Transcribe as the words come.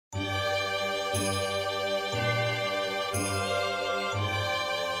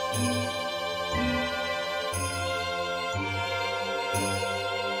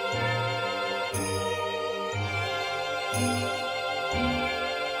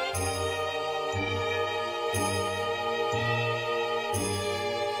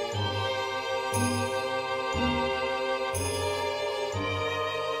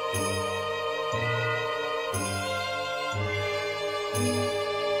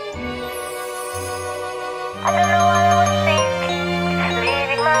I don't know what I was thinking,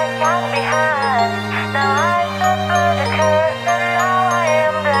 leaving my child behind. Now I suffer the curse and now I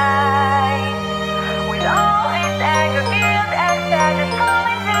am blind. With all this anger, guilt and sadness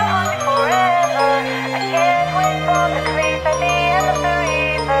coming to haunt me forever, I can't wait for the cliff at the end of the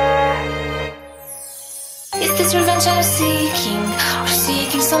river. Is this revenge I'm seeking, or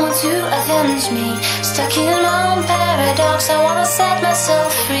seeking someone to avenge me? Stuck in my own paradox, I wanna set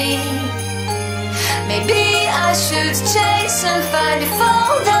myself free. Maybe I should chase and fight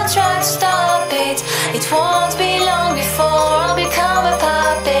before they'll try to stop it. It won't be long before I'll become a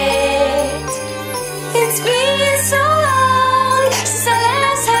puppet. It's been so long since I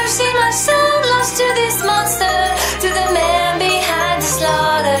last have seen my son lost to this monster, to the man behind the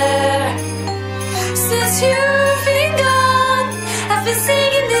slaughter. Since you've been gone, I've been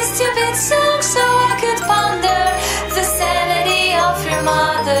singing this stupid song so I could ponder the sanity of your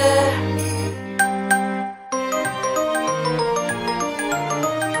mother.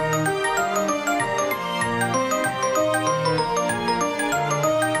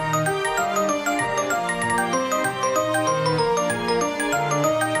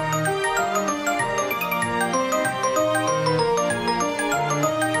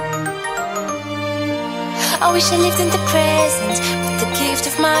 I wish I lived in the present with the gift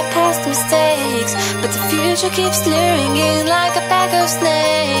of my past mistakes, but the future keeps luring in like a pack of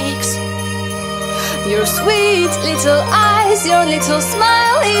snakes. Your sweet little eyes, your little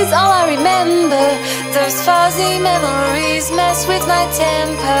smile is all I remember. Those fuzzy memories mess with my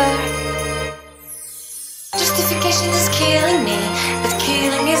temper. Justification is killing me, but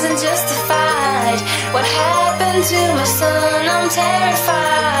killing isn't justified. What happened to my son? I'm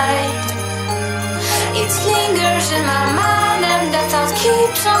terrified. It lingers in my mind and that thought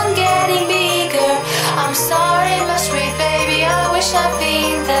keeps on getting bigger. I'm sorry, my sweet baby, I wish I'd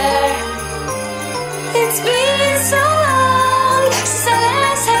been there. It's been so long since I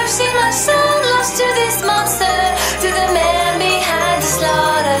last have seen my son lost to this monster, to the man behind the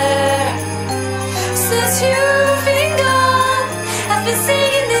slaughter. Since you've been gone, I've been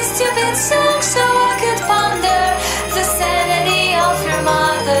singing this stupid song so